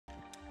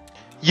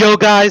Yo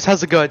guys,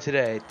 how's it going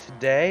today?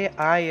 Today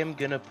I am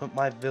gonna put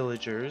my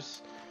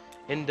villagers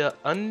into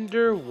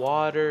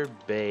underwater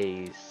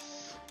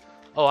base.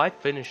 Oh, I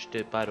finished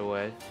it by the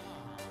way.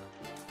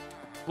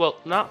 Well,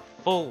 not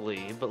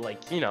fully, but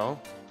like, you know,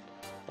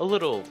 a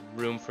little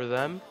room for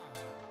them.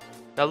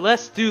 Now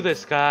let's do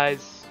this,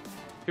 guys.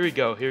 Here we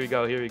go, here we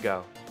go, here we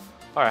go.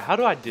 Alright, how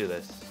do I do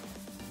this?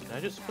 Can I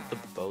just put the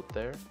boat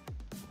there?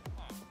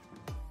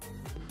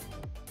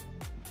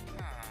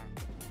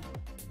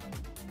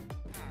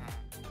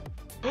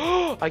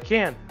 I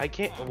can't.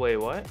 Wait,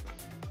 what?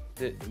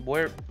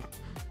 Where?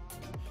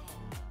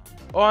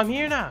 Oh, I'm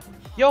here now.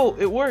 Yo,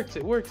 it works.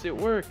 It works. It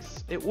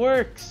works. It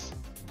works.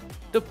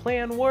 The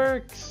plan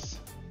works.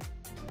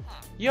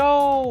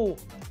 Yo.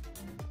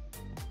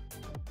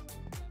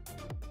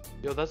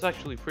 Yo, that's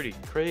actually pretty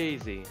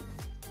crazy.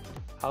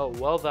 How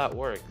well that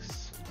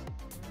works.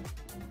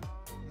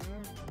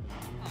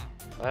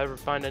 If I ever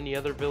find any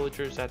other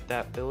villagers at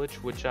that village,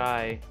 which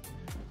I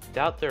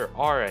doubt there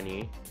are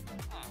any,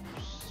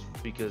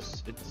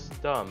 because it's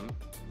dumb.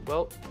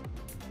 Well,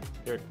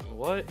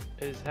 what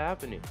is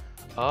happening?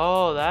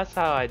 Oh, that's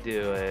how I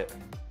do it.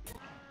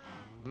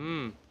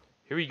 Here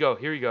we go,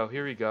 here we go,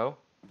 here we go.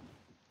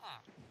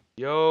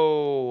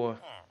 Yo.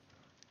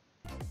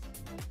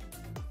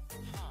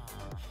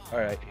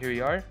 Alright, here we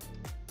are.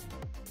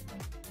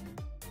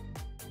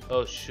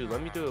 Oh shoot,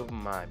 let me do it with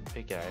my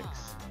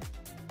pickaxe.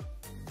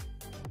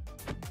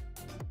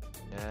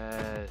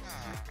 Yes.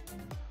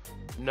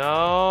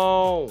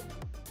 No!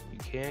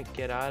 You can't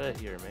get out of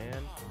here,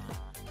 man.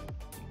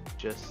 You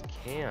just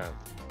can't.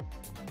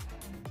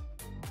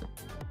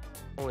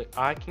 Only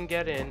I can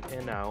get in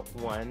and out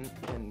when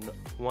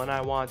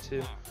I want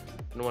to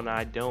and when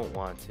I don't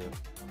want to.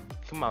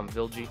 Come on,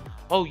 Vilgie.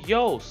 Oh,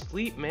 yo,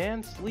 sleep,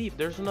 man, sleep.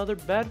 There's another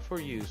bed for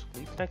you.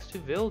 Sleep next to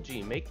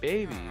Vilgie. Make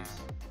babies.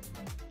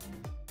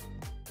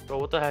 Bro,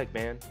 what the heck,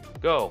 man?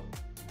 Go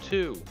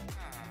to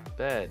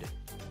bed.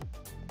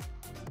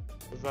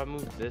 What if I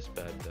move this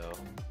bed, though?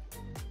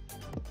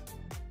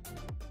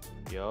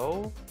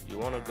 Yo, you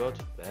want to go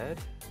to bed?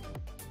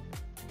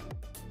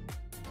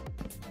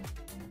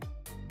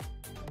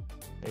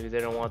 Maybe they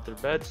don't want their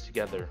beds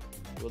together.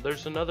 Well,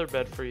 there's another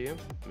bed for you,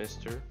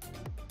 mister.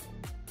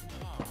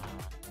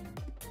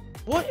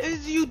 What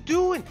is you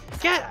doing?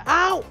 Get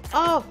out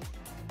of!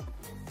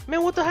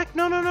 Man, what the heck?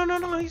 No, no, no, no,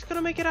 no. He's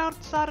gonna make it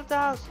outside of the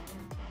house.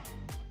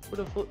 What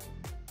the fuck?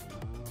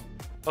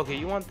 Okay,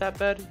 you want that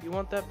bed? You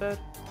want that bed?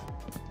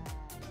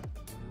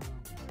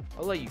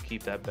 I'll let you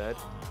keep that bed.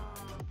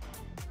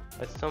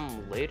 At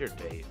some later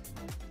date.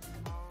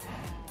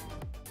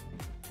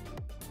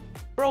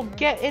 Bro,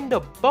 get in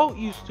the boat,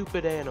 you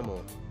stupid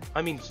animal.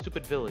 I mean,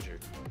 stupid villager.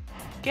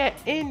 Get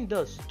in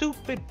the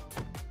stupid...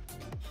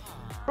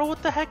 Bro,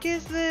 what the heck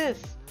is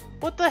this?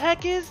 What the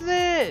heck is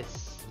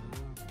this?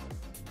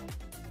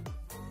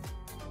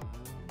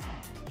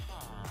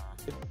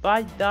 If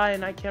I die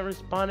and I can't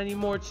respawn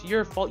anymore, it's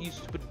your fault, you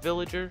stupid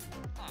villager.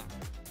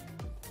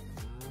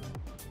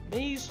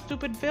 Man, you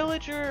stupid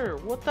villager.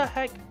 What the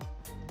heck?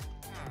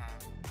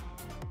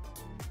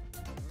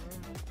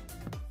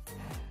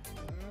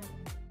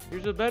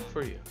 Here's a bed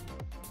for you.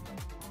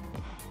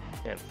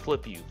 Man,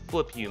 flip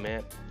you,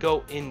 man.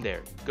 Go in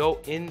there. Go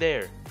in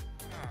there.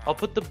 I'll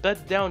put the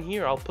bed down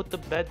here. I'll put the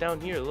bed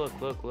down here.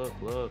 Look, look, look,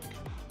 look.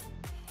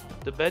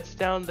 The bed's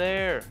down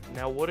there.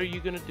 Now, what are you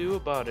gonna do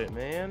about it,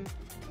 man?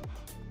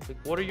 Like,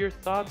 what are your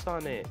thoughts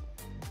on it?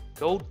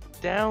 Go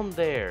down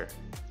there.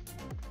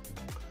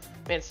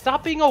 Man,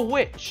 stop being a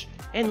witch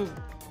and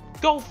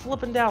go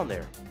flipping down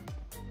there.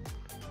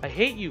 I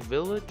hate you,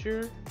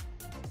 villager.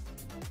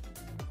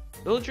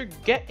 Villager,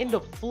 get in the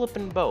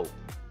flippin' boat.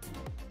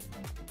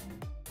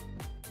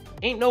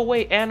 Ain't no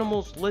way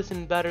animals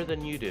listen better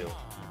than you do.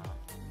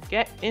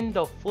 Get in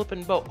the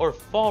flippin' boat or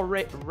fall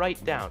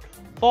right down.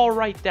 Fall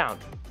right down.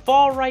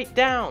 Fall right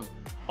down.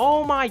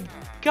 Oh my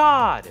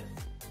god.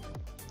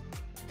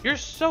 You're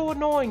so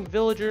annoying,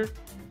 villager.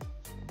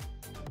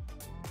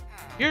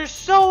 You're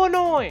so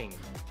annoying.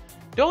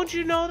 Don't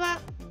you know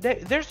that?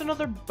 There's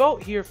another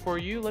boat here for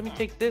you. Let me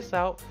take this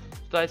out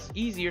so that's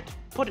easier to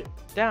put it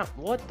down.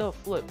 What the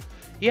flip?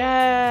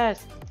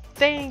 Yes.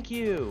 Thank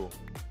you.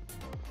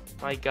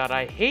 My god,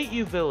 I hate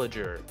you,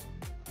 villager.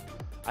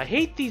 I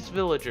hate these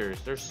villagers.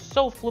 They're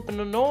so flippin'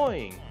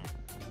 annoying.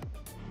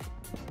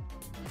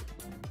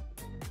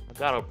 I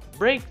gotta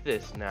break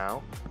this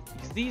now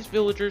because these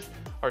villagers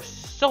are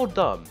so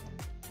dumb.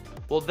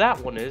 Well, that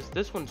one is.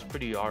 This one's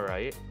pretty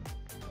alright.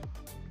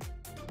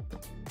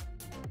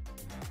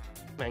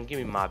 Man, give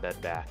me my bed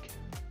back.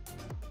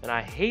 And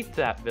I hate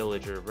that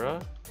villager,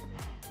 bruh.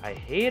 I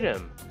hate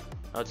him.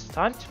 Now it's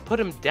time to put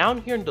him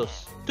down here in the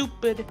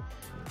stupid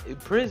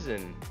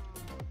prison.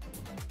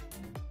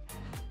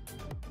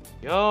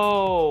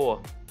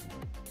 Yo!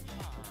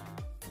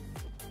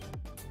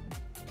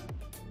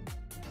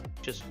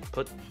 Just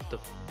put the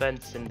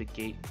fence and the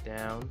gate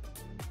down.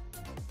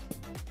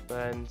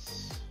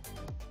 Fence,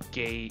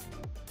 gate.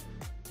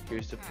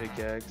 Here's the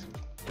pickaxe.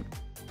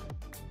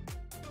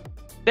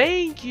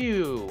 Thank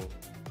you!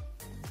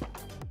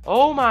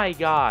 Oh my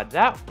god,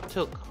 that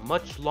took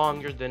much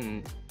longer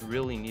than it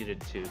really needed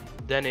to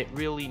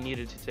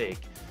take.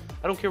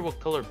 I don't care what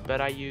color bed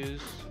I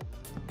use.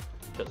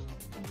 Just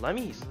let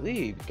me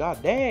sleep.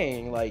 God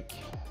dang, like,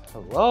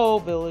 hello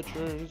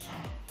villagers.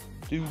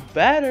 Do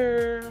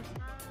better.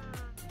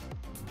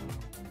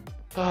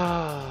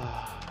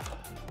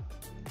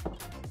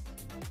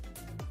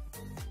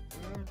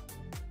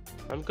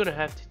 I'm gonna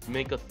have to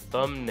make a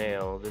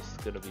thumbnail. This is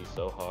gonna be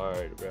so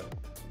hard, bro.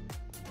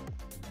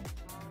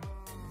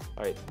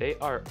 Alright, they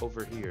are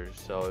over here,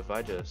 so if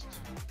I just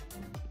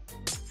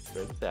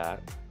break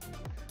that.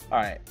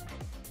 Alright.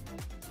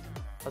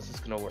 How's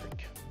this gonna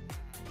work?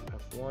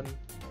 F1.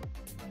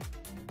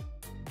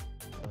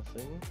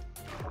 Nothing.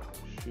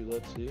 Shoot,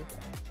 let's see.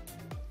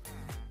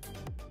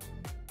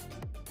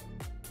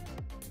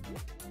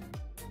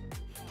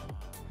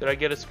 Did I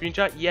get a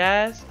screenshot?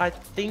 Yes, I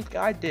think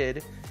I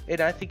did. And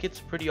I think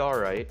it's pretty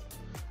alright.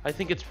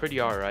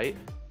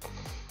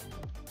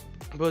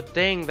 But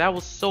dang, that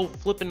was so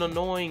flippin'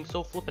 annoying.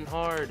 So flippin'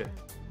 hard.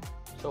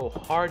 So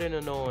hard and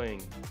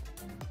annoying.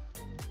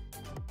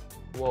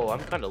 Whoa, I'm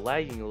kind of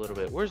lagging a little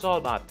bit. Where's all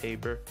my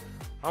paper?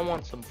 I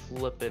want some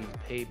flippin'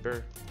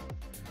 paper.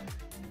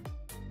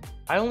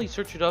 I only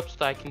search it up so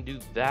that I can do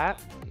that,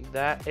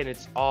 and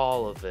it's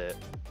all of it.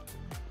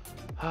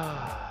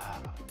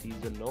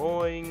 These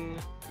annoying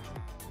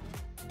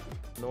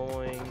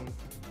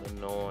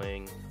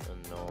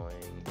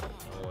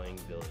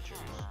villagers.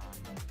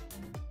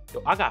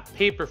 Yo, I got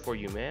paper for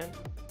you, man.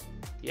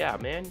 Yeah,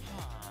 man.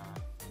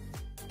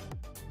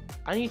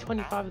 I need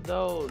 25 of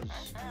those.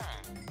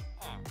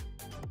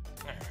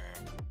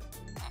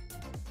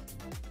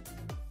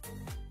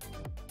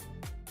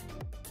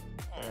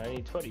 I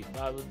need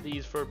 25 of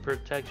these for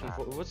protection.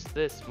 What's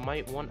this?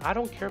 Smite 1? I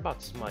don't care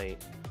about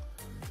smite.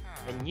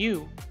 And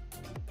you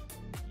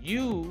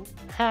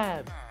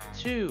have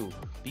to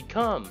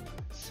become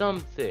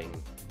something.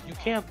 You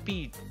can't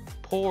be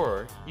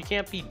poor. You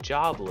can't be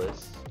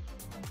jobless.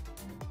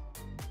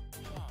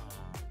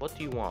 What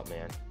do you want,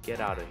 man? Get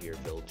out of here,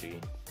 Vilgie.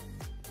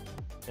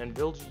 And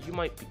Vilgie, you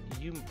might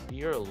be,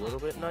 you're a little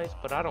bit nice,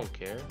 but I don't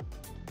care.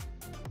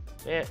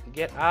 Man,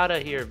 get out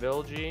of here,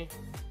 Vilgie.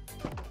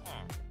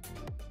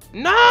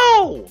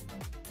 No!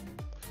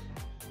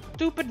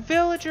 Stupid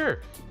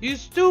villager! You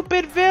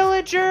stupid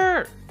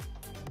villager!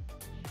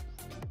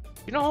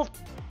 You know how...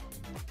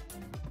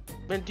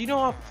 Man, do you know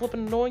how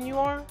flippin' annoying you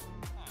are?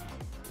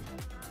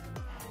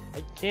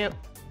 I can't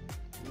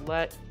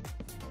let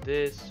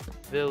this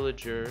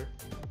villager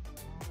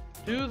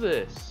do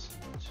this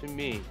to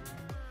me.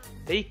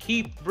 They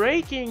keep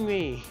breaking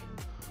me.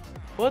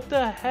 What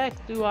the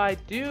heck do I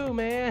do,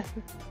 man?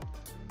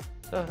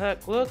 The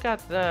heck? Look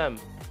at them.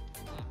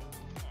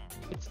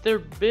 It's their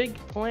big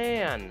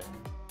plan.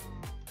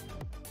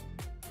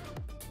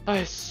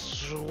 I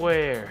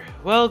swear.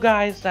 Well,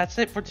 guys, that's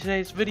it for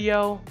today's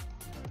video.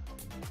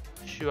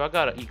 Shoot, I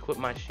gotta equip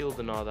my shield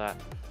and all that.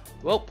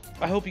 Well,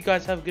 I hope you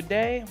guys have a good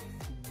day.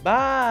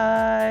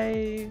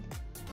 Bye.